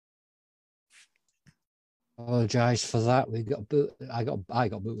Apologise for that. We got boot. I got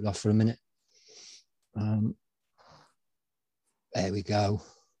booted off for a minute. There we go.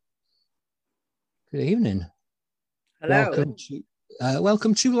 Good evening. Hello.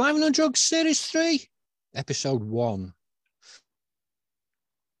 Welcome to Live on Drugs Series 3, Episode 1.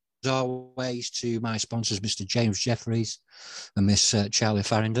 As always, to my sponsors, Mr. James Jeffries and Miss Charlie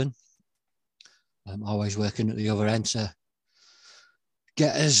Farrington. I'm always working at the other end to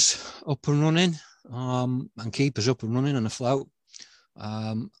get us up and running and keep us up and running and afloat.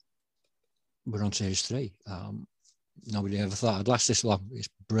 We're on Series 3. Nobody ever thought I'd last this long. It's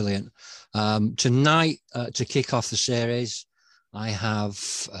brilliant. Tonight, to kick off the series, I have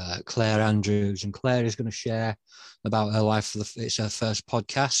Claire Andrews, and Claire is going to share about her life. It's her first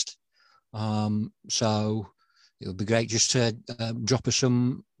podcast. So it would be great just to drop her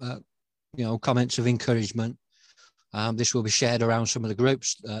some, comments of encouragement. This will be shared around some of the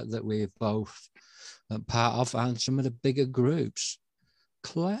groups that we're both part of and some of the bigger groups.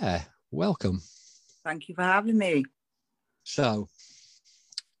 Claire, welcome. Thank you for having me. So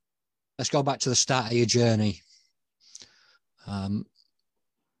let's go back to the start of your journey and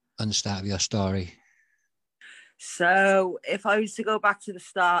the start of your story. So if I was to go back to the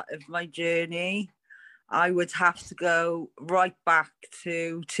start of my journey, I would have to go right back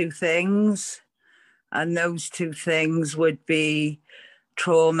to two things. And those two things would be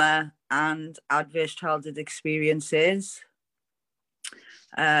trauma and adverse childhood experiences.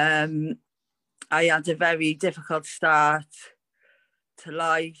 I had a very difficult start to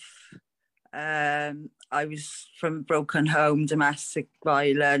life. I was from a broken home, domestic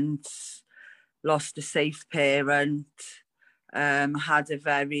violence, lost a safe parent, had a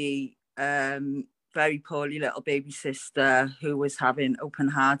very, very poorly little baby sister who was having open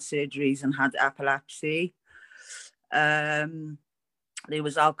heart surgeries and had epilepsy. There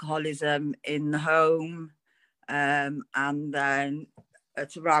was alcoholism in the home. And then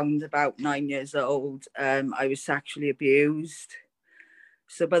at around about 9 years old, I was sexually abused.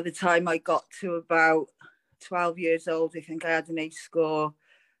 So by the time I got to about 12 years old, I think I had an ACE score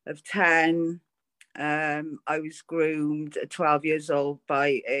of 10. I was groomed at 12 years old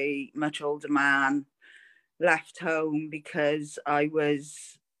by a much older man, left home because I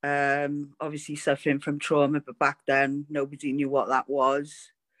was obviously suffering from trauma, but back then nobody knew what that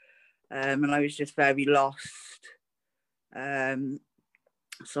was. And I was just very lost.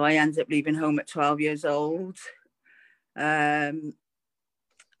 So I ended up leaving home at 12 years old.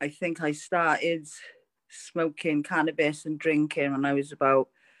 I think I started smoking cannabis and drinking when I was about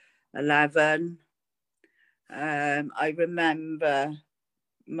 11. I remember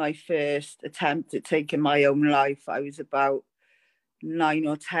my first attempt at taking my own life. I was about 9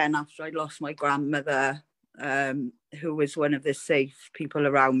 or 10 after I lost my grandmother, who was one of the safe people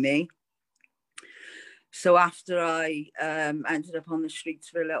around me. So after I ended up on the streets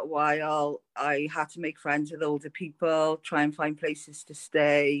for a little while, I had to make friends with older people, try and find places to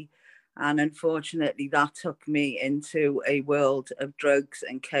stay. And unfortunately, that took me into a world of drugs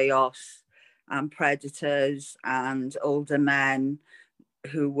and chaos and predators and older men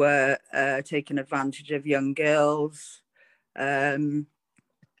who were taking advantage of young girls. I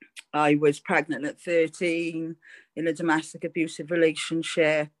was pregnant at 13 in a domestic abusive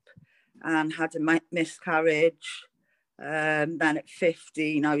relationship and had a miscarriage. Then at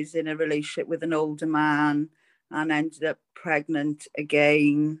 15, I was in a relationship with an older man and ended up pregnant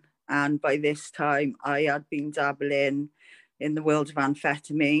again. And by this time, I had been dabbling in the world of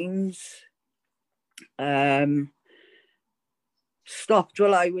amphetamines. Stopped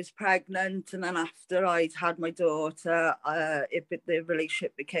while I was pregnant, and then after I'd had my daughter, the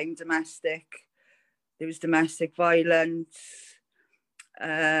relationship became domestic. There was domestic violence.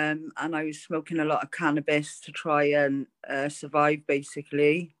 And I was smoking a lot of cannabis to try and survive,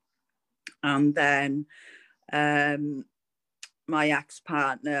 basically. And then my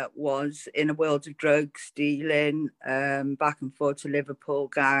ex-partner was in a world of drugs dealing, back and forth to Liverpool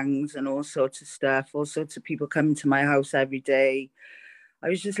gangs and all sorts of stuff, all sorts of people coming to my house every day. I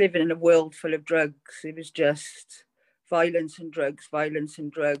was just living in a world full of drugs. It was just violence and drugs, violence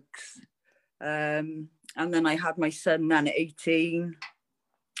and drugs. And then I had my son then at 18.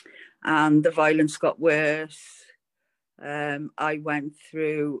 And the violence got worse. I went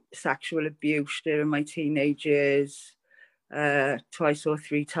through sexual abuse during my teenage years, twice or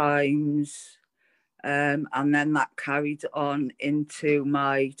three times. And then that carried on into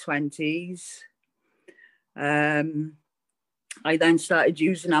my 20s. I then started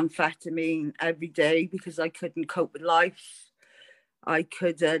using amphetamine every day because I couldn't cope with life. I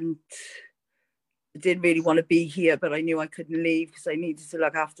didn't really want to be here, but I knew I couldn't leave because I needed to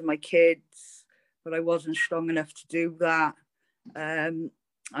look after my kids. but I wasn't strong enough to do that. And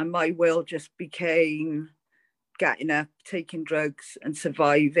my will just became getting up, taking drugs and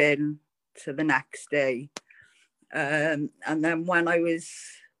surviving to the next day. And then when I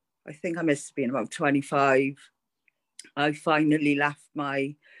think I must have been about 25, I finally left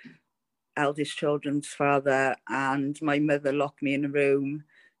my eldest children's father, and my mother locked me in a room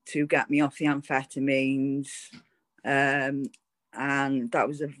to get me off the amphetamines. And that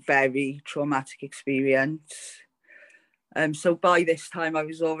was a very traumatic experience. So by this time I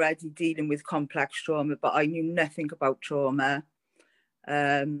was already dealing with complex trauma, but I knew nothing about trauma.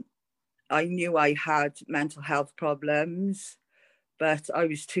 I knew I had mental health problems, but I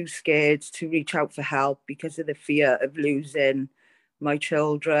was too scared to reach out for help because of the fear of losing my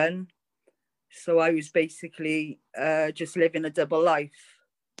children. So I was basically just living a double life.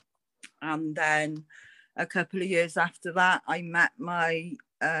 And then a couple of years after that, I met my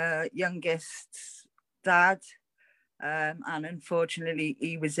youngest dad. And unfortunately,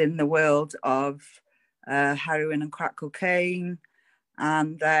 he was in the world of heroin and crack cocaine.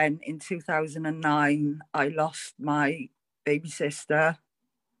 And then in 2009, I lost my baby sister.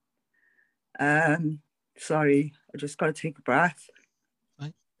 Sorry, I just got to take a breath.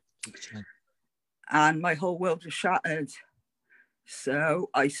 Right. And my whole world was shattered. So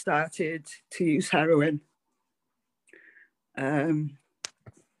I started to use heroin. And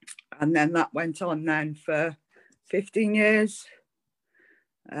then that went on then for 15 years.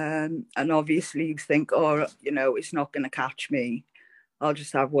 And obviously you think, oh, you know, it's not going to catch me. I'll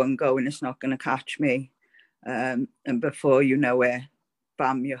just have one go and it's not going to catch me. And before you know it,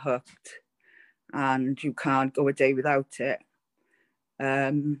 bam, you're hooked. And you can't go a day without it.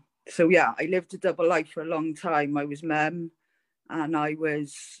 So yeah, I lived a double life for a long time. I was mum and I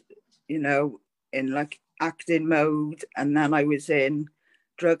was, you know, in like acting mode, and then I was in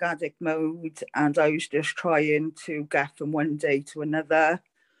drug addict mode, and I was just trying to get from one day to another.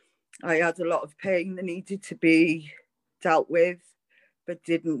 I had a lot of pain that needed to be dealt with, but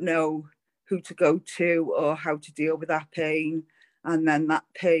didn't know who to go to or how to deal with that pain. And then that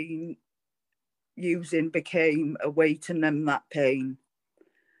pain using became a way to numb that pain.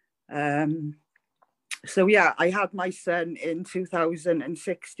 So yeah, I had my son in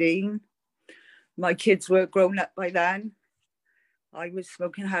 2016. My kids were grown up by then. I was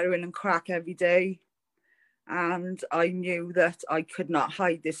smoking heroin and crack every day. And I knew that I could not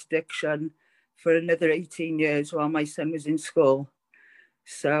hide this addiction for another 18 years while my son was in school.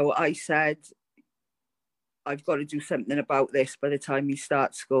 So I said, I've got to do something about this by the time he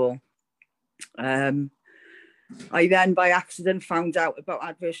starts school. I then, by accident, found out about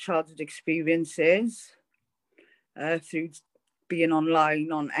adverse childhood experiences through being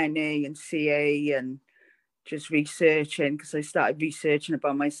online on NA and CA and just researching, because I started researching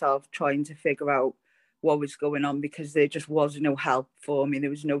about myself, trying to figure out what was going on, because there just was no help for me. There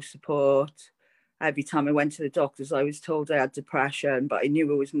was no support. Every time I went to the doctors, I was told I had depression, but I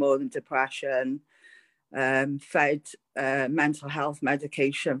knew it was more than depression. Fed mental health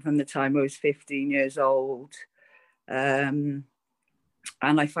medication from the time I was 15 years old. And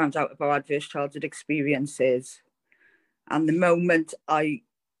I found out about adverse childhood experiences. And the moment I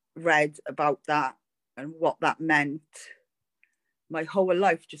read about that and what that meant, my whole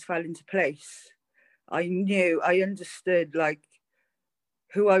life just fell into place. I understood like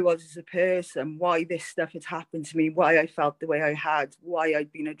who I was as a person, why this stuff had happened to me, why I felt the way I had, why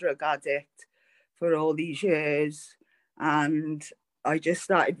I'd been a drug addict for all these years. And I just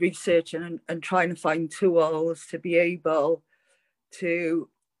started researching and trying to find tools to be able to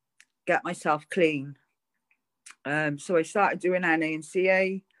get myself clean. So I started doing NA and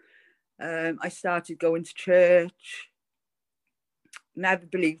CA. I started going to church. Never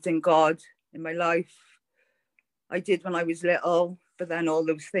believed in God in my life. I did when I was little, but then all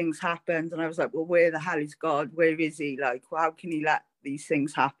those things happened and I was like, well, where the hell is God? Where is he? Like, how can he let these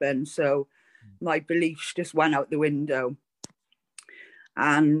things happen? So my beliefs just went out the window.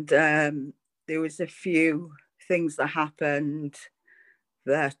 And there was a few things that happened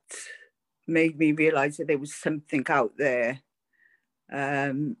that made me realize that there was something out there.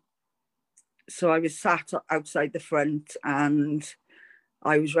 So I was sat outside the front and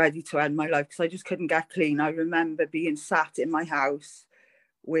I was ready to end my life because I just couldn't get clean. I remember being sat in my house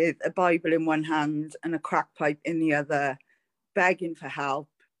with a Bible in one hand and a crack pipe in the other, begging for help,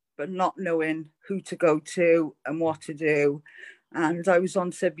 but not knowing who to go to and what to do. And I was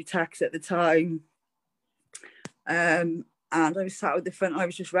on Subutex at the time. And I was sat at the front, I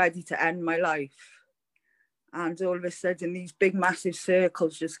was just ready to end my life. And all of a sudden, these big, massive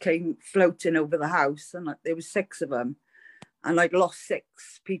circles just came floating over the house. And there was 6 of them. And I'd lost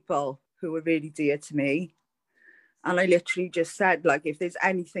 6 people who were really dear to me. And I literally just said, like, if there's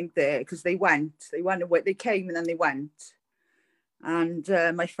anything there, because they went away, they came and then they went. And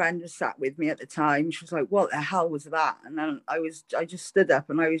my friend was sat with me at the time. She was like, what the hell was that? And then I just stood up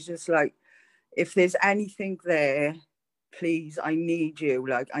and I was just like, if there's anything there, please, I need you.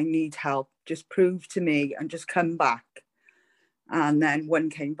 Like, I need help. Just prove to me and just come back. And then one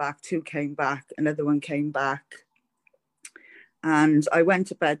came back, two came back, another one came back. And I went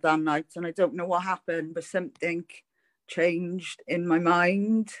to bed that night and I don't know what happened, but something changed in my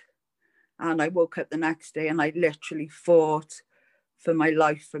mind. And I woke up the next day and I literally fought for my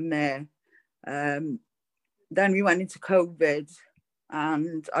life from there. Then we went into COVID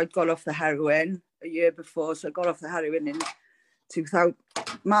and I got off the heroin a year before. So I got off the heroin in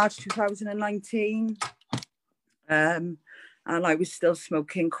March 2019. And I was still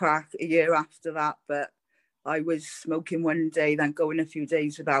smoking crack a year after that, but I was smoking one day, then going a few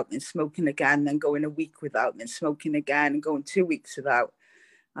days without, then smoking again, then going a week without, then smoking again and going 2 weeks without.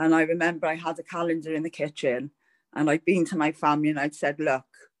 And I remember I had a calendar in the kitchen and I'd been to my family and I'd said, look,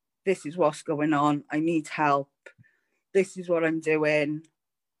 this is what's going on. I need help. This is what I'm doing.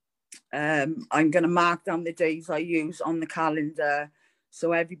 I'm going to mark down the days I use on the calendar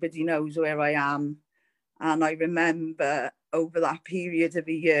so everybody knows where I am. And I remember over that period of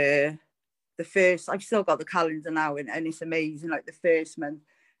a year, I've still got the calendar now and it's amazing. Like the first month,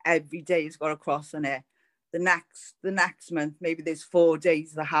 every day has got a cross on it. The next month, maybe there's 4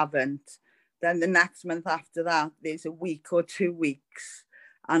 days that haven't. Then the next month after that, there's a week or 2 weeks.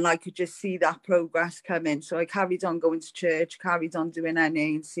 And I could just see that progress coming. So I carried on going to church, carried on doing NA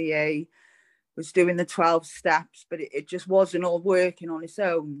and CA, was doing the 12 steps, but it just wasn't all working on its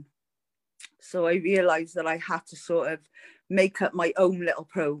own. So I realized that I had to sort of make up my own little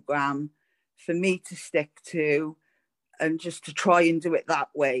program for me to stick to and just to try and do it that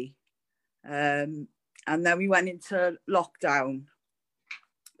way. And then we went into lockdown.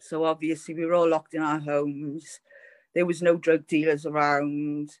 So obviously we were all locked in our homes. There was no drug dealers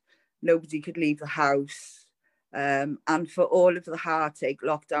around. Nobody could leave the house. And for all of the heartache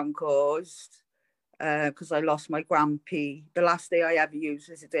lockdown caused, because I lost my grampy. The last day I ever used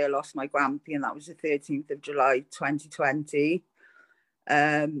was the day I lost my grampy, and that was the 13th of July, 2020.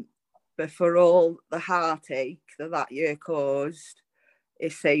 But for all the heartache that year caused,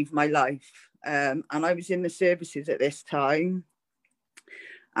 it saved my life. And I was in the services at this time.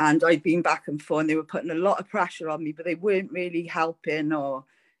 And I'd been back and forth and they were putting a lot of pressure on me, but they weren't really helping or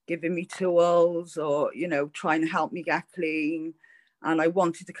giving me tools or, you know, trying to help me get clean. And I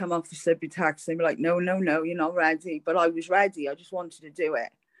wanted to come off the Subutex. They were like, no, you're not ready. But I was ready. I just wanted to do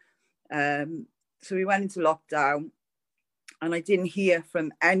it. So we went into lockdown and I didn't hear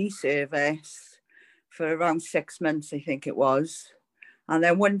from any service for around 6 months, I think it was. And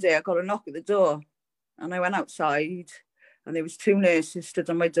then one day I got a knock at the door and I went outside and there was 2 nurses stood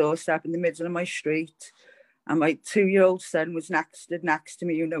on my doorstep in the middle of my street. And my 2-year-old son was stood next to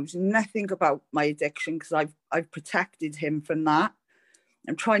me, who knows nothing about my addiction because I've protected him from that.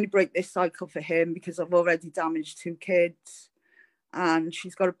 I'm trying to break this cycle for him because I've already damaged 2 kids. And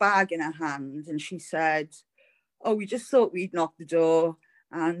she's got a bag in her hand and she said, oh, we just thought we'd knock the door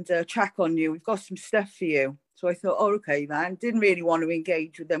and check on you. We've got some stuff for you. So I thought, oh, okay, then. Didn't really want to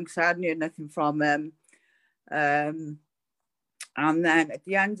engage with them because I hadn't heard nothing from them. And then at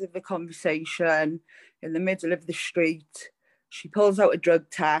the end of the conversation, in the middle of the street, she pulls out a drug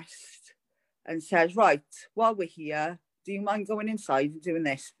test and says, right, while we're here, do you mind going inside and doing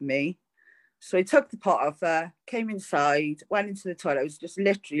this for me? So I took the pot off her, came inside, went into the toilet. I was just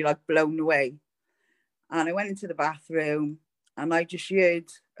literally like blown away. And I went into the bathroom and I just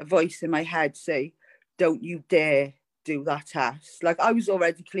heard a voice in my head say, don't you dare do that test. Like I was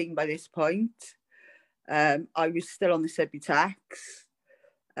already clean by this point. I was still on the Subutex.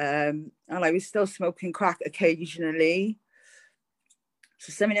 And I was still smoking crack occasionally.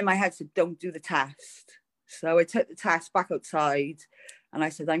 So something in my head said, don't do the test. So I took the test back outside and I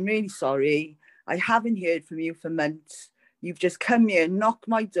said, I'm really sorry. I haven't heard from you for months. You've just come here, knocked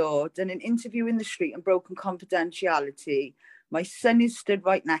my door, done an interview in the street and broken confidentiality. My son is stood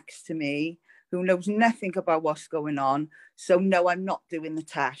right next to me, who knows nothing about what's going on. So no, I'm not doing the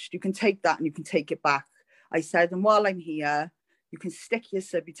test. You can take that and you can take it back. I said, and while I'm here, you can stick your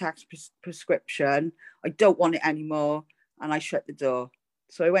Subutex prescription. I don't want it anymore. And I shut the door.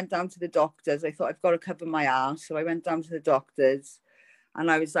 So I went down to the doctors. I thought, I've got to cover my ass. So I went down to the doctors and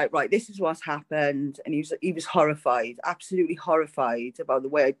I was like, right, this is what's happened. And he was horrified, absolutely horrified about the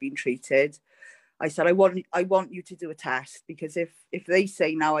way I'd been treated. I said, I want you to do a test because if they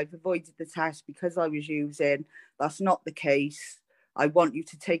say now I've avoided the test because I was using, that's not the case. I want you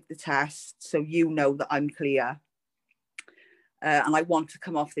to take the test so you know that I'm clear. And I want to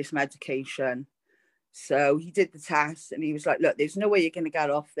come off this medication. So he did the test and he was like, look, there's no way you're going to get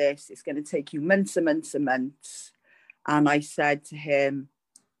off this. It's going to take you months and months and months. And I said to him,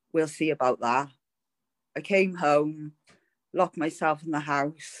 we'll see about that. I came home, locked myself in the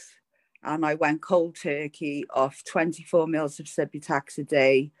house, and I went cold turkey off 24 mils of Subutex a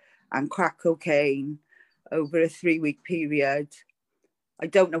day and crack cocaine over a 3-week period. I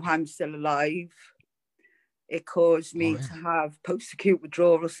don't know how I'm still alive. It caused me to have post-acute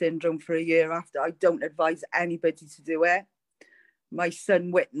withdrawal syndrome for a year after. I don't advise anybody to do it. My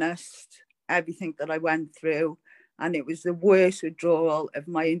son witnessed everything that I went through, and it was the worst withdrawal of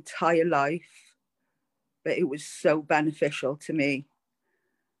my entire life, but it was so beneficial to me.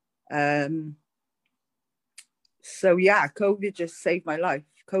 So yeah, COVID just saved my life.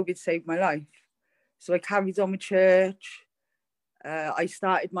 COVID saved my life. So I carried on with church. I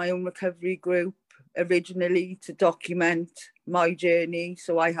started my own recovery group originally to document my journey,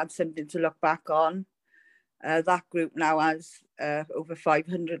 so I had something to look back on. That group now has over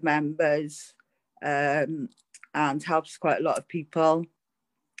 500 members and helps quite a lot of people.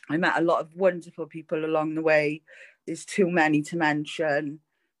 I met a lot of wonderful people along the way. There's too many to mention.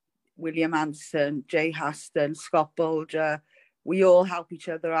 William Anderson, Jay Haston, Scott Bulger. We all help each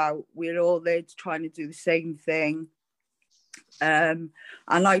other out. We're all there trying to do the same thing. And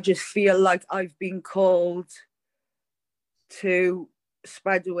I just feel like I've been called to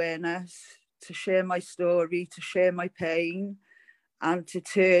spread awareness, to share my story, to share my pain, and to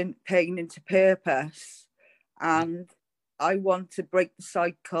turn pain into purpose. And I want to break the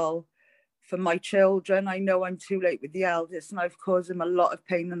cycle for my children. I know I'm too late with the eldest and I've caused them a lot of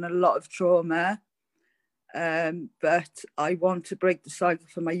pain and a lot of trauma. But I want to break the cycle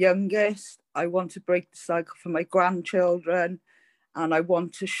for my youngest. I want to break the cycle for my grandchildren. And I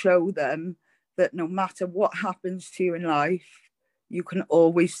want to show them that no matter what happens to you in life, you can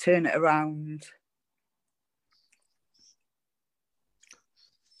always turn it around.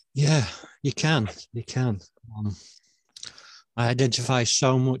 Yeah, you can. You can. I identify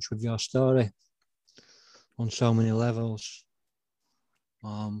so much with your story on so many levels.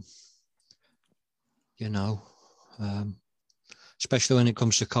 You know, especially when it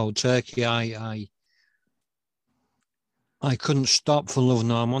comes to cold turkey, I couldn't stop for love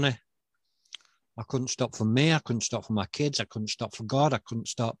nor money. I couldn't stop for me. I couldn't stop for my kids. I couldn't stop for God. I couldn't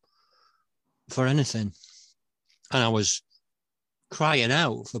stop for anything. And I was crying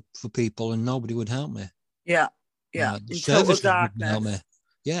out for people and nobody would help me. Yeah. Yeah. The services wouldn't help me.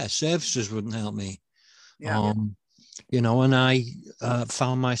 Yeah, services wouldn't help me. Yeah. You know, and I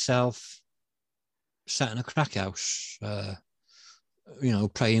found myself sat in a crack house, you know,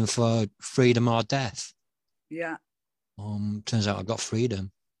 praying for freedom or death. Yeah. Turns out I got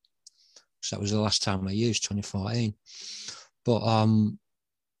freedom. So that was the last time I used, 2014. But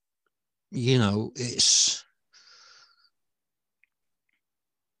you know, it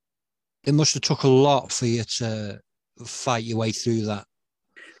must have took a lot for you to fight your way through that.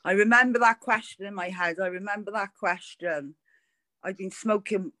 I remember that question in my head. I'd been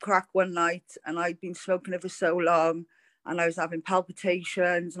smoking crack one night and I'd been smoking it for so long and I was having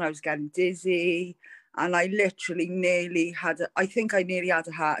palpitations and I was getting dizzy and I literally nearly had I nearly had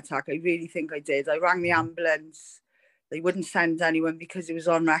a heart attack. I really think I did. I rang the ambulance. They wouldn't send anyone because it was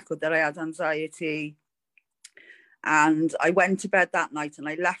on record that I had anxiety. And I went to bed that night and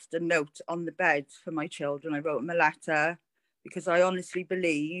I left a note on the bed for my children. I wrote them a letter because I honestly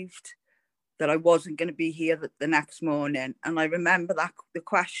believed that I wasn't going to be here the next morning. And I remember that the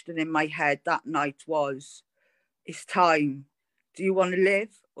question in my head that night was, it's time. Do you want to live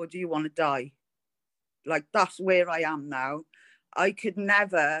or do you want to die? Like, that's where I am now. I could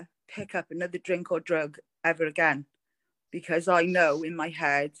never pick up another drink or drug ever again because I know in my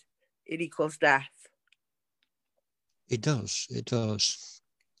head it equals death. It does. It does.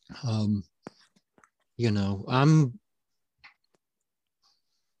 You know, I'm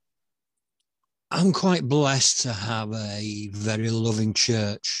quite blessed to have a very loving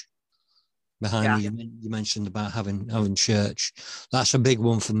church behind me. You mentioned about having church. That's a big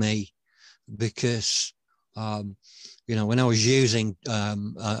one for me because, you know, when I was using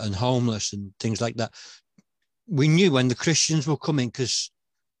and homeless and things like that, we knew when the Christians were coming because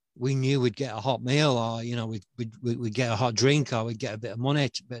we knew we'd get a hot meal or, you know, we'd get a hot drink or we'd get a bit of money, a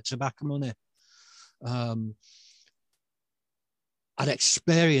bit of tobacco money. I'd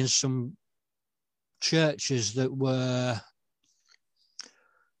experienced some churches that were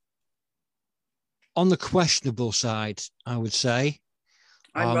on the questionable side, I would say.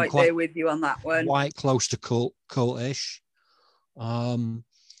 I'm right there with you on that one. Quite close to cultish. But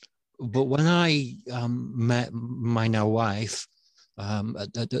when I met my now wife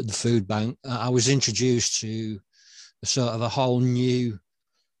at the food bank, I was introduced to a sort of a whole new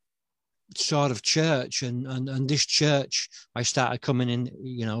sort of church, and this church, I started coming in,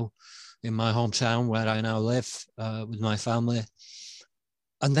 in my hometown where I now live with my family,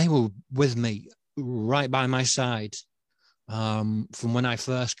 and they were with me right by my side from when I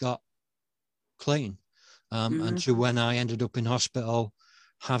first got clean and to when I ended up in hospital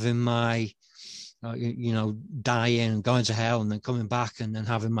having my dying and going to hell and then coming back and then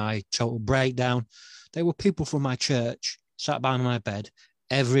having my total breakdown. There were people from my church sat by my bed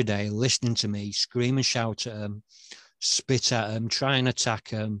every day listening to me scream and shout at them, spit at them, try and attack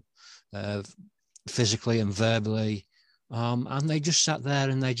them physically and verbally. And they just sat there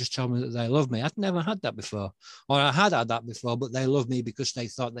and they just told me that they loved me. I'd never had that before, or I had that before, but they loved me because they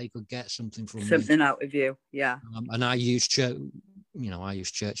thought they could get something from something me. out of you. Yeah. And I used church, I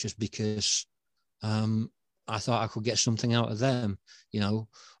used churches because I thought I could get something out of them.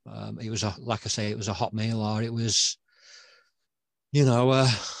 It was like I say, it was a hot meal, or it was,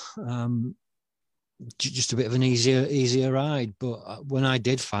 just a bit of an easier ride. But when I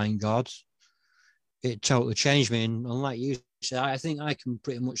did find God, it totally changed me. And like you said, I think I can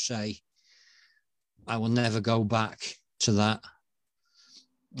pretty much say I will never go back to that.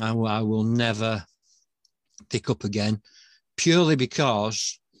 I will never pick up again, purely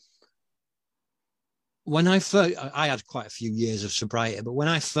because when I had quite a few years of sobriety, but when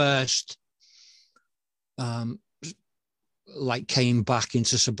I first came back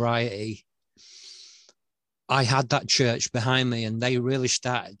into sobriety, I had that church behind me, and they really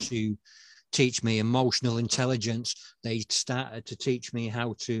started to teach me emotional intelligence. They started to teach me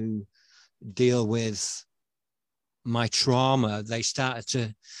how to deal with my trauma. They started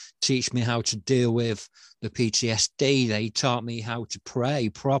to teach me how to deal with the PTSD. They taught me how to pray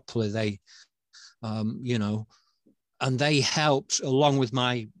properly. They, and they helped, along with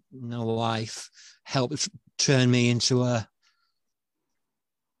my life, helped turn me into a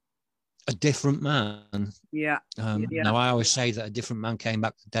different man. Yeah. Now, I always say that a different man came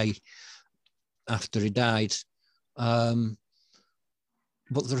back the day after he died. But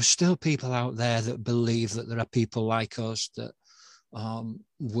there are still people out there that believe that there are people like us that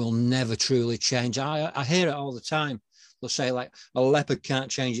will never truly change. I hear it all the time. They'll say, like, a leopard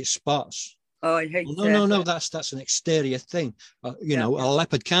can't change its spots. Oh, I hate that. No, that's an exterior thing. A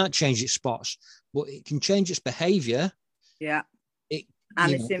leopard can't change its spots, but it can change its behavior. Yeah.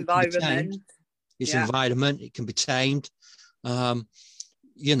 And its environment. Its environment, it can be tamed. And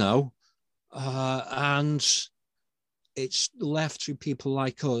it's left to people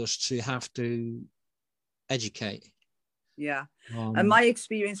like us to have to educate. Yeah. And my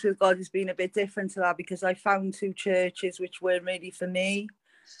experience with God has been a bit different to that, because I found two churches which weren't really for me.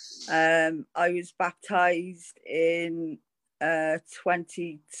 I was baptized in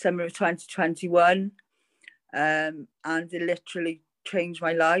summer of 2021, and it literally changed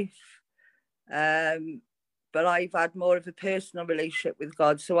my life. But I've had more of a personal relationship with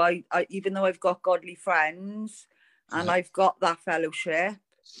God. So I even though I've got godly friends and I've got that fellowship,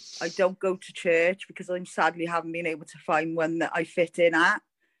 I don't go to church because I sadly haven't been able to find one that I fit in at.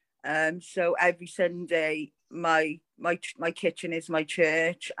 So every Sunday, my kitchen is my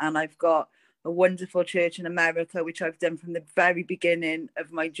church, and I've got a wonderful church in America, which I've done from the very beginning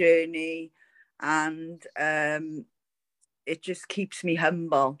of my journey. And it just keeps me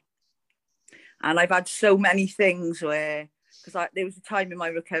humble. And I've had so many things where, because there was a time in my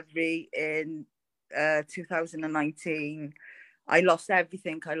recovery in 2019, I lost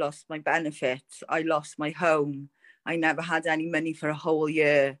everything. I lost my benefits. I lost my home. I never had any money for a whole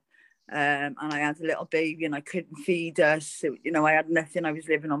year. And I had a little baby and I couldn't feed us. So, I had nothing. I was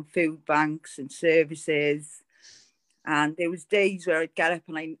living on food banks and services. And there was days where I'd get up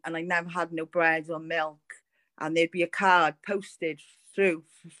and I never had no bread or milk. And there'd be a card posted through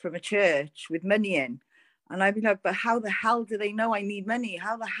from a church with money in. And I'd be like, but how the hell do they know I need money?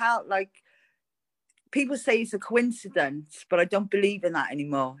 How the hell, people say it's a coincidence, but I don't believe in that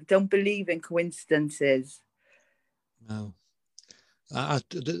anymore. I don't believe in coincidences. No.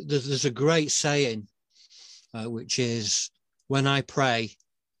 There's a great saying, which is, when I pray,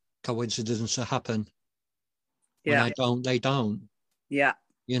 coincidences happen. When I don't, they don't. Yeah.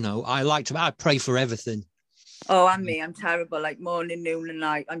 I pray for everything. Oh, and me, I'm terrible, morning, noon and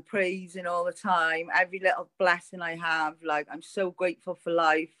night. I'm praising all the time. Every little blessing I have, I'm so grateful for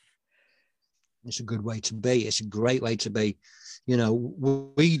life. It's a good way to be. It's a great way to be.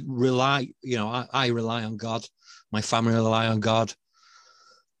 We rely, I rely on God. My family rely on God.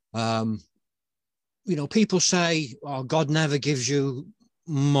 people say, oh, God never gives you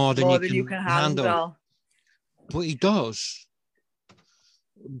more than you can handle. But he does,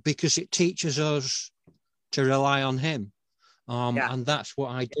 because it teaches us to rely on him. And that's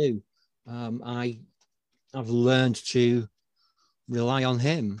what I do. I've learned to rely on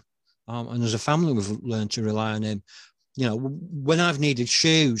him. And as a family, we've learned to rely on him. When I've needed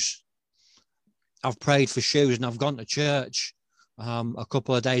shoes, I've prayed for shoes, and I've gone to church a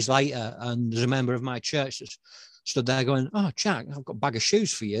couple of days later, and there's a member of my church that stood there going, "Oh, Jack, I've got a bag of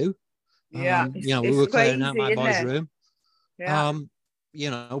shoes for you." Yeah, we were clearing out my boys' room. Yeah.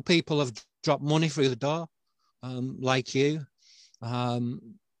 People have dropped money through the door, like you. The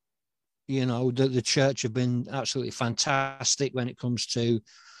church have been absolutely fantastic when it comes to,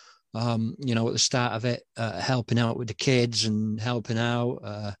 at the start of it, helping out with the kids and helping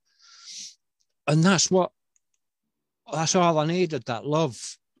out. And that's all I needed, that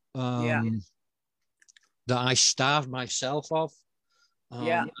love that I starved myself of.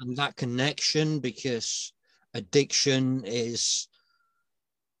 And that connection, because addiction is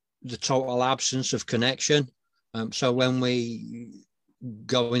the total absence of connection. So when we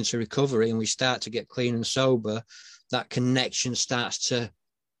go into recovery and we start to get clean and sober, that connection starts to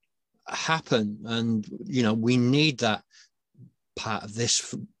happen. And, we need that. Part of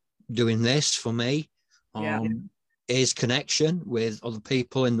this, doing this for me, is connection with other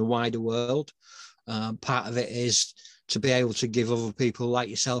people in the wider world. Part of it is to be able to give other people like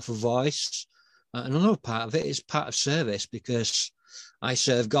yourself a voice. And another part of it is part of service, because I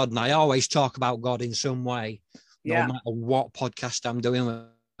serve God, and I always talk about God in some way, no matter what podcast I'm doing,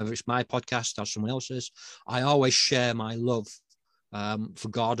 whether it's my podcast or someone else's. I always share my love for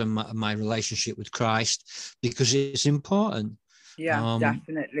God and my relationship with Christ, because it's important. Yeah,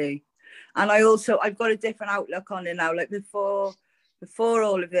 definitely. And I've got a different outlook on it now. Like before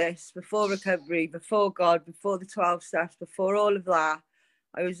all of this, before recovery, before God, before the 12 steps, before all of that,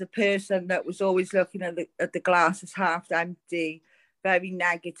 I was a person that was always looking at the glass as half empty, very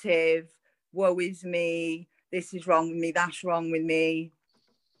negative. Woe is me. This is wrong with me. That's wrong with me.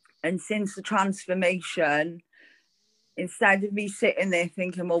 And since the transformation, instead of me sitting there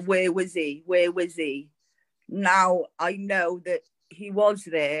thinking, well, where was he? Where was he? Now I know that he was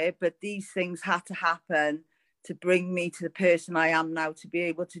there, but these things had to happen to bring me to the person I am now, to be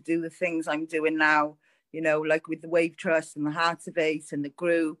able to do the things I'm doing now, like with the Wave Trust and the Hearts of Eight and the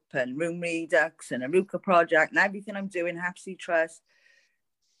group and Room Redux and Aruka Project and everything I'm doing, Hep C Trust.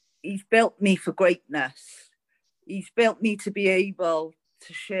 He's built me for greatness. He's built me to be able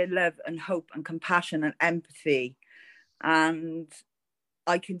to share love and hope and compassion and empathy. And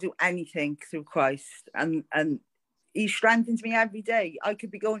I can do anything through Christ. And he strengthens me every day. I could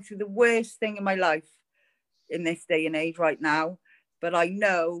be going through the worst thing in my life in this day and age right now, but I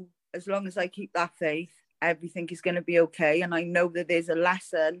know as long as I keep that faith, everything is going to be okay. And I know that there's a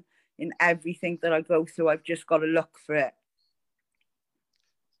lesson in everything that I go through. I've just got to look for it.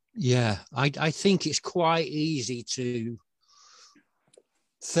 Yeah, I think it's quite easy to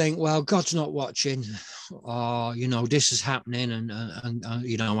think, well, God's not watching, or this is happening, and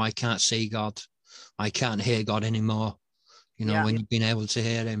I can't see God, I can't hear God anymore. When you've been able to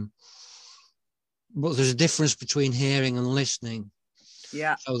hear him. But there's a difference between hearing and listening.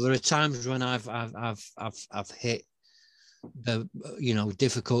 Yeah. So there are times when I've hit the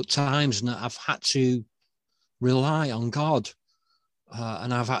difficult times, and I've had to rely on God,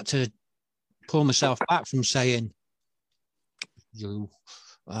 and I've had to pull myself back from saying, "You,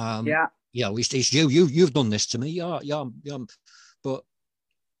 it's you've done this to me. You're." But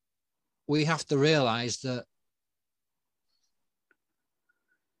we have to realize that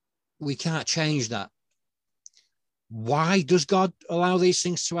we can't change that. Why does God allow these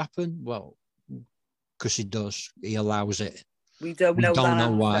things to happen? Well, because he does. He allows it. We don't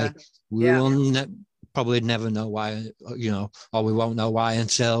know why. We will probably never know why, or we won't know why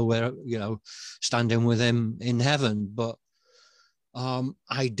until we're, standing with him in heaven. But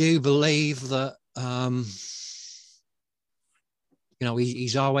I do believe that,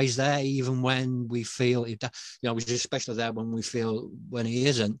 he's always there, even when we feel, he's especially there when he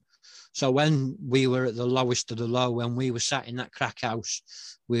isn't. So when we were at the lowest of the low, when we were sat in that crack house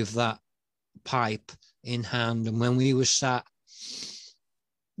with that pipe in hand, and when we were sat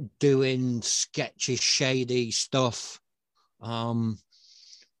doing sketchy, shady stuff to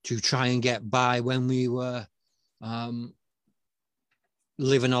try and get by, when we were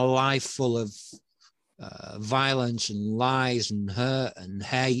living a life full of violence and lies and hurt and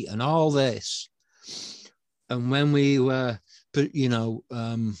hate and all this, and when we were,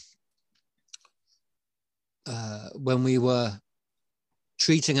 when we were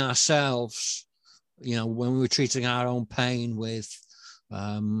treating ourselves you know, when we were treating our own pain with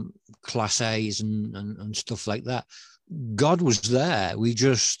class A's and stuff like that, God was there.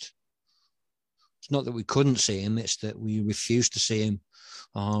 It's not that we couldn't see him, it's that we refused to see him.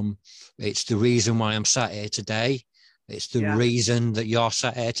 It's the reason why I'm sat here today. It's the reason that you're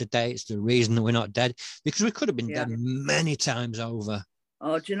sat here today. It's the reason that we're not dead, because we could have been dead many times over.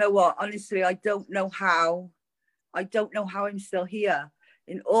 Oh, do you know what? Honestly, I don't know how I'm still here.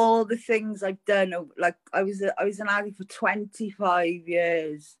 In all the things I've done, like I was an addict for 25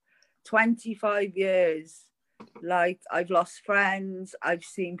 years. 25 years. Like, I've lost friends. I've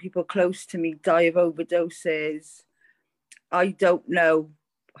seen people close to me die of overdoses. I don't know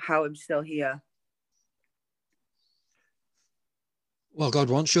how I'm still here. Well, God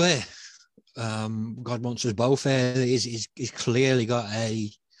wants you here. God wants us both here. He's clearly got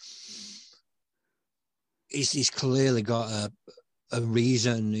he's clearly got a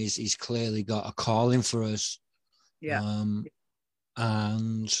reason. He's clearly got a calling for us. Yeah.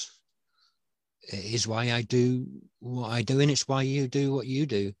 And it is why I do what I do, and it's why you do what you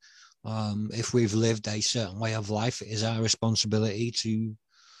do. If we've lived a certain way of life, it is our responsibility to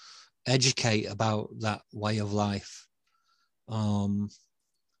educate about that way of life.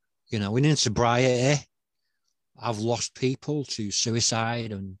 You know, in sobriety, I've lost people to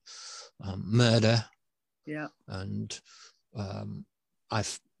suicide and murder. Yeah. And I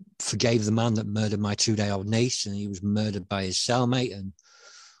forgave the man that murdered my 2-day-old niece, and he was murdered by his cellmate. And,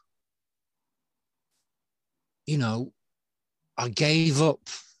 you know, I gave up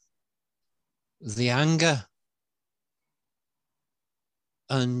the anger.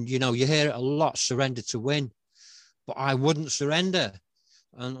 And, you know, you hear it a lot, surrender to win. But I wouldn't surrender.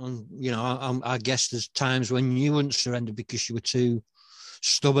 And you know, I guess there's times when you wouldn't surrender because you were too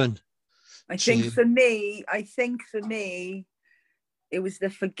stubborn. I think for me, it was the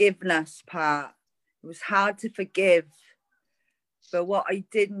forgiveness part. It was hard to forgive. But what I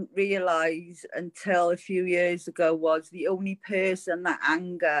didn't realise until a few years ago was the only person that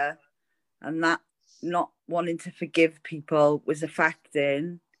anger and that not wanting to forgive people was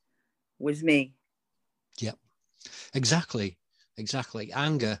affecting was me. Yep, exactly.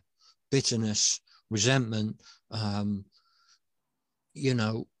 Anger, bitterness, resentment, you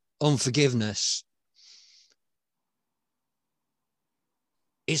know, unforgiveness.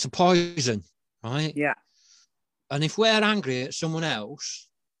 It's a poison, right? Yeah. And if we're angry at someone else,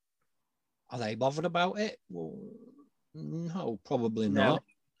 are they bothered about it? Well, no, probably not.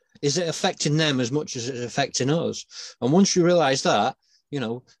 Is it affecting them as much as it's affecting us? And once you realize that, you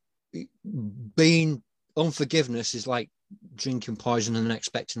know, being unforgiveness is like drinking poison and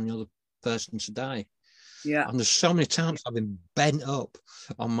expecting the other person to die. Yeah. And there's so many times I've been bent up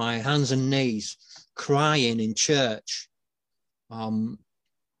on my hands and knees, crying in church,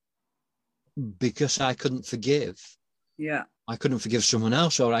 because I couldn't forgive. Yeah. I couldn't forgive someone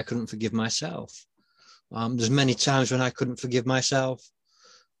else, or I couldn't forgive myself. There's many times when I couldn't forgive myself,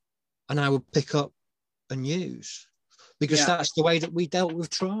 and I would pick up and use, because that's the way that we dealt with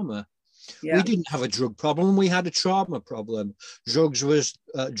trauma. Yeah. We didn't have a drug problem. We had a trauma problem. Drugs was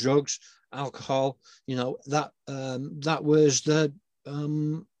drugs, alcohol. You know, that was the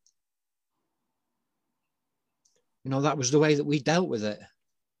you know, that was the way that we dealt with it.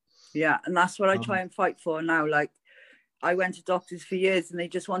 Yeah, and that's what I try and fight for now. Like, I went to doctors for years and they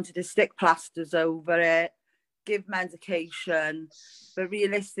just wanted to stick plasters over it, give medication. But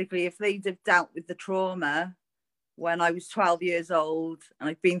realistically, if they'd have dealt with the trauma when I was 12 years old and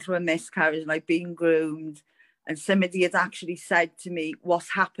I've been through a miscarriage and I've been groomed, and somebody had actually said to me,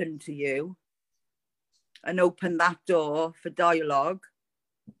 what's happened to you? And opened that door for dialogue,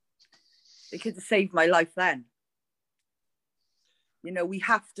 it could have saved my life then. You know, we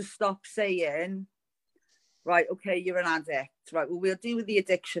have to stop saying, right, okay, you're an addict. Right, well, we'll deal with the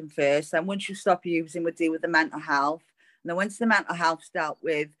addiction first. And once you stop using, we'll deal with the mental health. And then once the mental health's dealt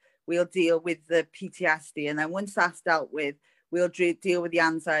with, we'll deal with the PTSD. And then once that's dealt with, we'll deal with the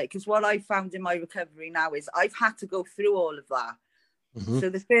anxiety. Because what I found in my recovery now is I've had to go through all of that. Mm-hmm. So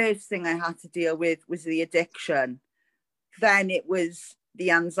the first thing I had to deal with was the addiction. Then it was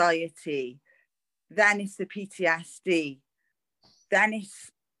the anxiety. Then it's the PTSD. Then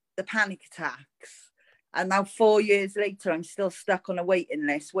it's the panic attacks. And now 4 years later, I'm still stuck on a waiting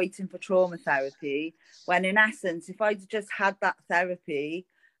list, waiting for trauma therapy. When in essence, if I'd just had that therapy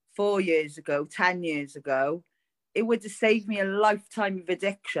 4 years ago, 10 years ago, it would have saved me a lifetime of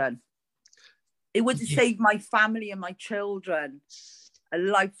addiction. It would have saved my family and my children a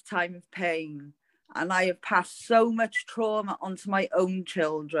lifetime of pain. And I have passed so much trauma onto my own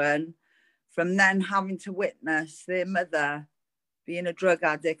children from then having to witness their mother being a drug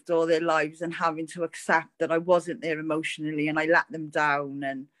addict all their lives and having to accept that I wasn't there emotionally and I let them down,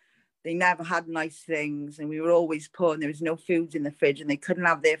 and they never had nice things, and we were always poor, and there was no food in the fridge, and they couldn't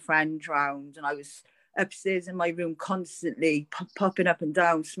have their friends round, and I was upstairs in my room constantly popping up and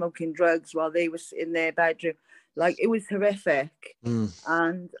down, smoking drugs while they were in their bedroom. Like, it was horrific.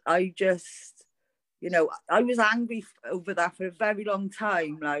 And I just, I was angry over that for a very long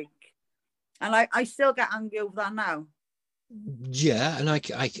time. Like, and I still get angry over that now. Yeah, and I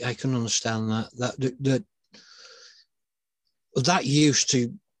can understand that used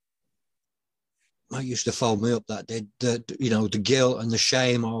to fold me up. That did, the guilt and the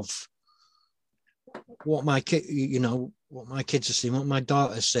shame of what my kids are seeing, what my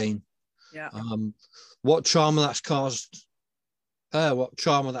daughter's seen. Yeah. What trauma that's caused her, what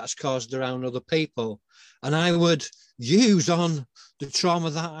trauma that's caused around other people. And I would use on the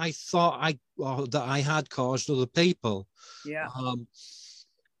trauma that I thought that I had caused other people. Yeah.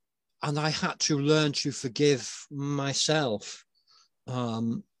 And I had to learn to forgive myself.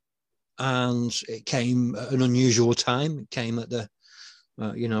 And it came at an unusual time. It came at at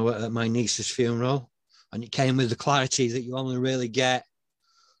my niece's funeral, and it came with the clarity that you only really get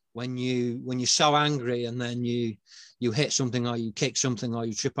when you're so angry, and then you hit something, or you kick something, or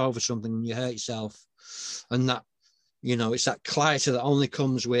you trip over something and you hurt yourself. And that, it's that clarity that only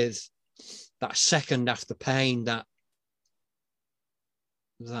comes with that second after pain, that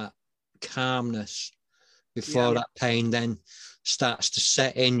calmness before that pain then starts to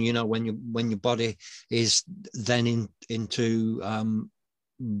set in, when your body is then into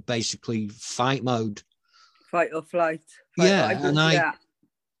basically fight mode. Fight or flight.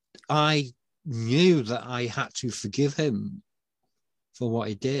 I knew that I had to forgive him for what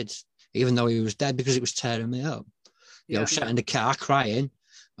he did, even though he was dead, because it was tearing me up. Sat in the car crying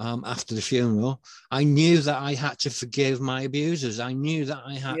after the funeral. I knew that I had to forgive my abusers. I knew that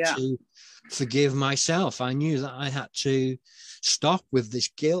I had to forgive myself. I knew that I had to stop with this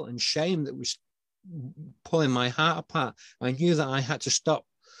guilt and shame that was pulling my heart apart. I knew that I had to stop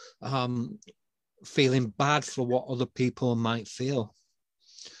feeling bad for what other people might feel.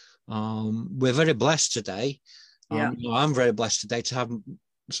 We're very blessed today. I'm very blessed today to have,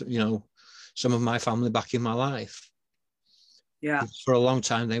 some of my family back in my life. Yeah. For a long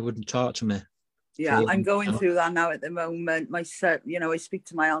time, they wouldn't talk to me. Yeah, I'm going through that now at the moment. My son, I speak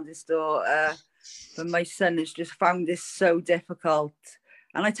to my eldest daughter, but my son has just found this so difficult.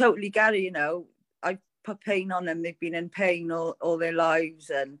 And I totally get it, I put pain on them. They've been in pain all their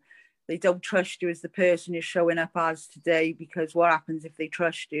lives, and they don't trust you as the person you're showing up as today, because what happens if they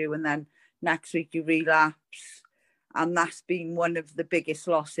trust you and then next week you relapse? And that's been one of the biggest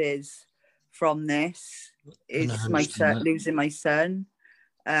losses from this, is my son, losing my son.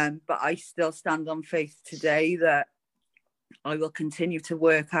 But I still stand on faith today that I will continue to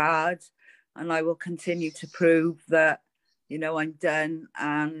work hard, and I will continue to prove that, I'm done,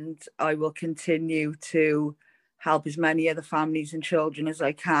 and I will continue to help as many other families and children as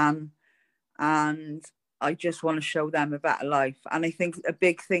I can. And I just want to show them a better life. And I think a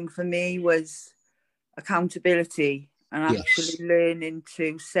big thing for me was accountability, and actually learning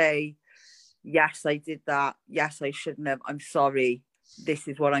to say, yes, I did that. Yes, I shouldn't have. I'm sorry. This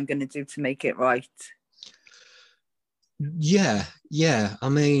is what I'm going to do to make it right. Yeah. I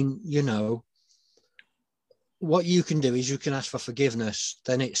mean, what you can do is you can ask for forgiveness.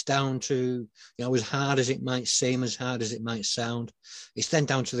 Then it's down to, as hard as it might seem, as hard as it might sound, it's then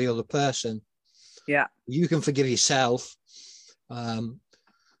down to the other person. Yeah. You can forgive yourself. I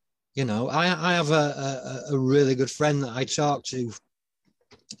have a really good friend that I talk to.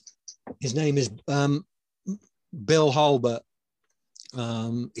 His name is Bill Holbert.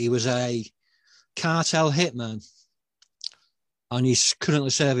 He was a cartel hitman, and he's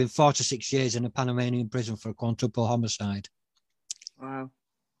currently serving 46 years in a Panamanian prison for a quadruple homicide. Wow.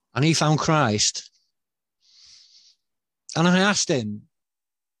 And he found Christ. And I asked him,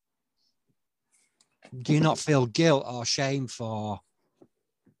 do you not feel guilt or shame for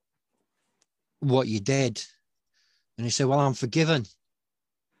what you did? And he said, well, I'm forgiven.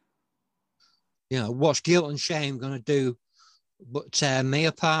 What's guilt and shame going to do but tear me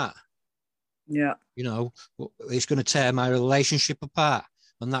apart? Yeah. It's going to tear my relationship apart.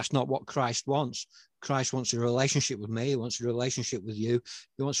 And that's not what Christ wants. Christ wants a relationship with me. He wants a relationship with you.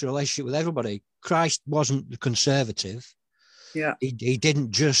 He wants a relationship with everybody. Christ wasn't the conservative. Yeah. He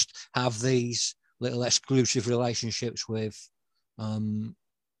didn't just have these little exclusive relationships with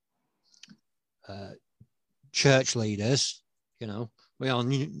church leaders. We all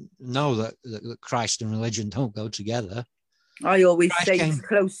know that Christ and religion don't go together. I always Christ say came. he's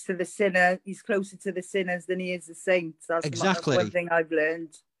close to the sinner. He's closer to the sinners than he is the saints. That's Exactly. one thing I've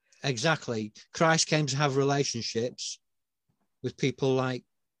learned. Exactly. Christ came to have relationships with people like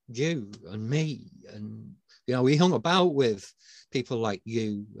you and me, and he hung about with people like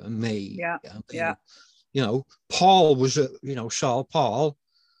you and me. Yeah, yeah. Paul was Saul. Paul,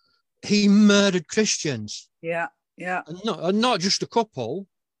 he murdered Christians. Yeah, yeah. And not just a couple.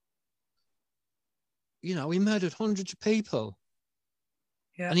 He murdered hundreds of people.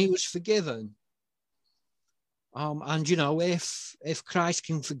 Yeah. And he was forgiven. And if Christ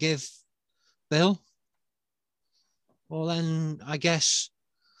can forgive Bill, well then I guess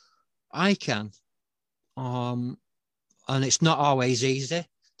I can. And it's not always easy.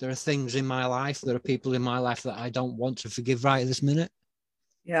 There are things in my life, there are people in my life that I don't want to forgive right at this minute.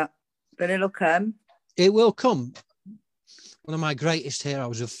 Yeah, but it'll come. It will come. One of my greatest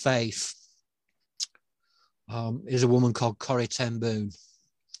heroes of faith is a woman called Corrie ten Boom.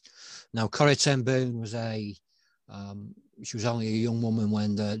 Now, Corrie ten Boom was she was only a young woman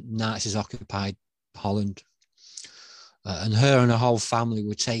when the Nazis occupied Holland. And her and her whole family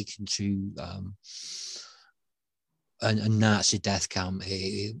were taken to a Nazi death camp.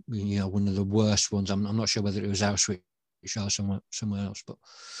 One of the worst ones. I'm not sure whether it was Auschwitz or somewhere else, but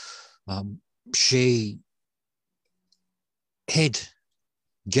she hid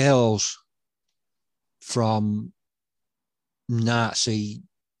girls from Nazi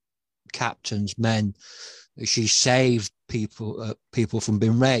captains, men. She saved people from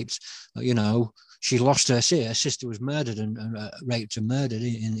being raped. She lost her sister. Her sister was murdered and raped and murdered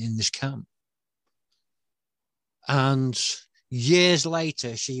in this camp. And years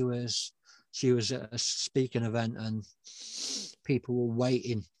later, she was at a speaking event, and people were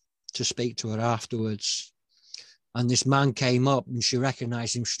waiting to speak to her afterwards. And this man came up, and she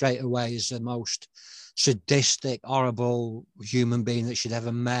recognized him straight away as the most sadistic, horrible human being that she'd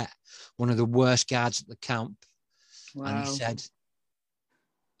ever met. One of the worst guards at the camp. Wow. And he said,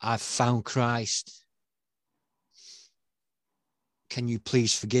 "I've found Christ. Can you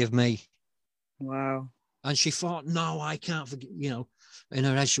please forgive me?" Wow. And she thought, "No, I can't forgive." In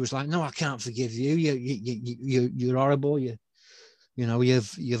her head, she was like, "No, I can't forgive you. You're horrible.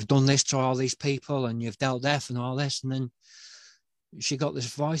 You've done this to all these people, and you've dealt death and all this." And then she got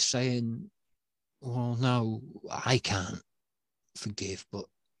this voice saying, "Well, no, I can't forgive, but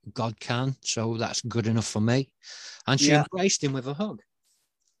God can. So that's good enough for me." And she embraced him with a hug.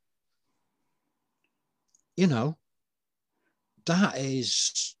 That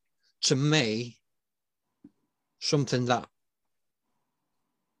is, to me, something that,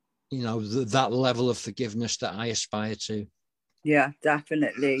 that level of forgiveness that I aspire to. Yeah,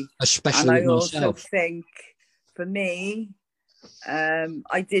 definitely. Especially with myself. And I also think, for me,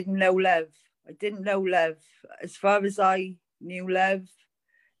 I didn't know love. I didn't know love. As far as I knew love,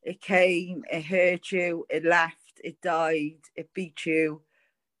 it came, it hurt you, it left, it died, it beat you,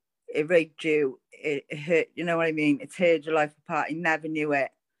 it raped you, it hurt, you know what I mean? It teared your life apart. I never knew it.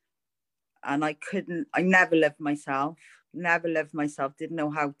 And I never loved myself, didn't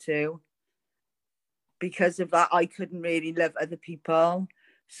know how to. Because of that, I couldn't really love other people.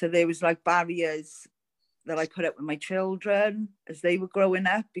 So there was like barriers that I put up with my children as they were growing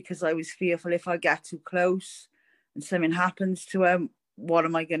up, because I was fearful if I get too close and something happens to them, what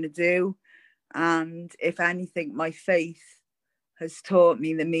am I going to do? And if anything, my faith has taught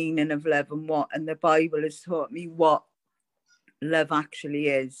me the meaning of love, and the Bible has taught me what love actually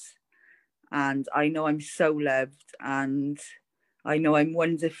is. And I know I'm so loved, and I know I'm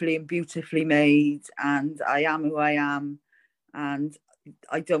wonderfully and beautifully made, and I am who I am, and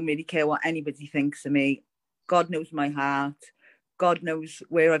I don't really care what anybody thinks of me. God knows my heart. God knows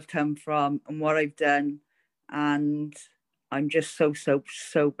where I've come from and what I've done. And I'm just so, so,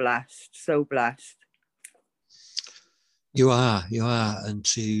 so blessed, so blessed. You are. And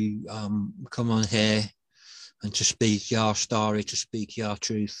to come on here and to speak your story, to speak your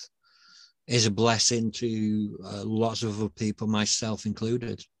truth, is a blessing to lots of other people, myself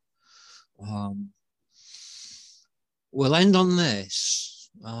included. We'll end on this.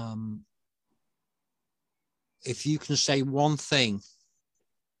 If you can say one thing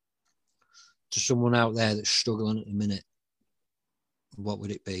to someone out there that's struggling at the minute, what would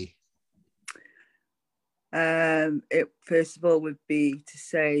it be? It first of all would be to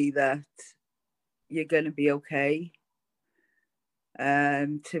say that you're going to be okay.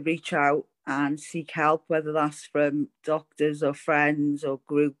 To reach out and seek help, whether that's from doctors or friends or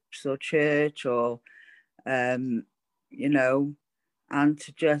groups or church or, and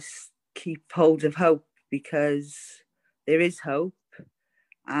to just keep hold of hope, because there is hope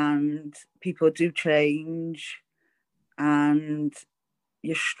and people do change, and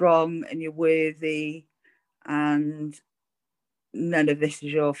you're strong and you're worthy, and none of this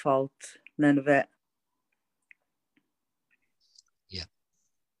is your fault. None of it. Yeah.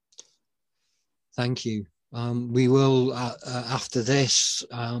 Thank you. We will, after this,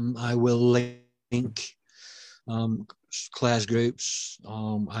 I will link Claire's groups.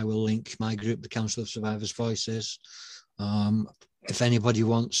 I will link my group, the Council of Survivors Voices. If anybody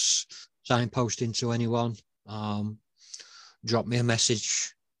wants signposting to anyone, drop me a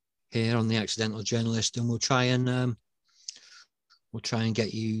message here on the Accidental Journalist, and we'll try and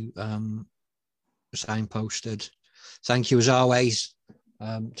get you signposted. Thank you as always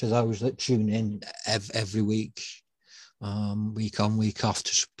to those that tune in every week, week on, week off,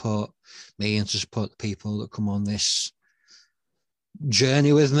 to support me and to support the people that come on this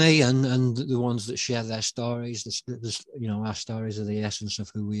journey with me, and the ones that share their stories. You know, our stories are the essence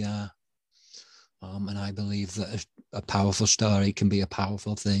of who we are. And I believe that a powerful story can be a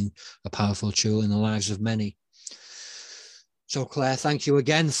powerful thing, a powerful tool in the lives of many. So Claire, thank you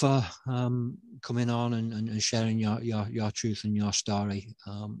again for coming on and sharing your truth and your story.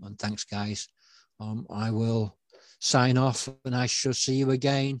 And thanks, guys. I will sign off, and I shall see you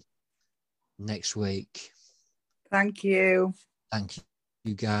again next week. Thank you. Thank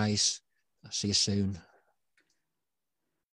you, guys. I'll see you soon.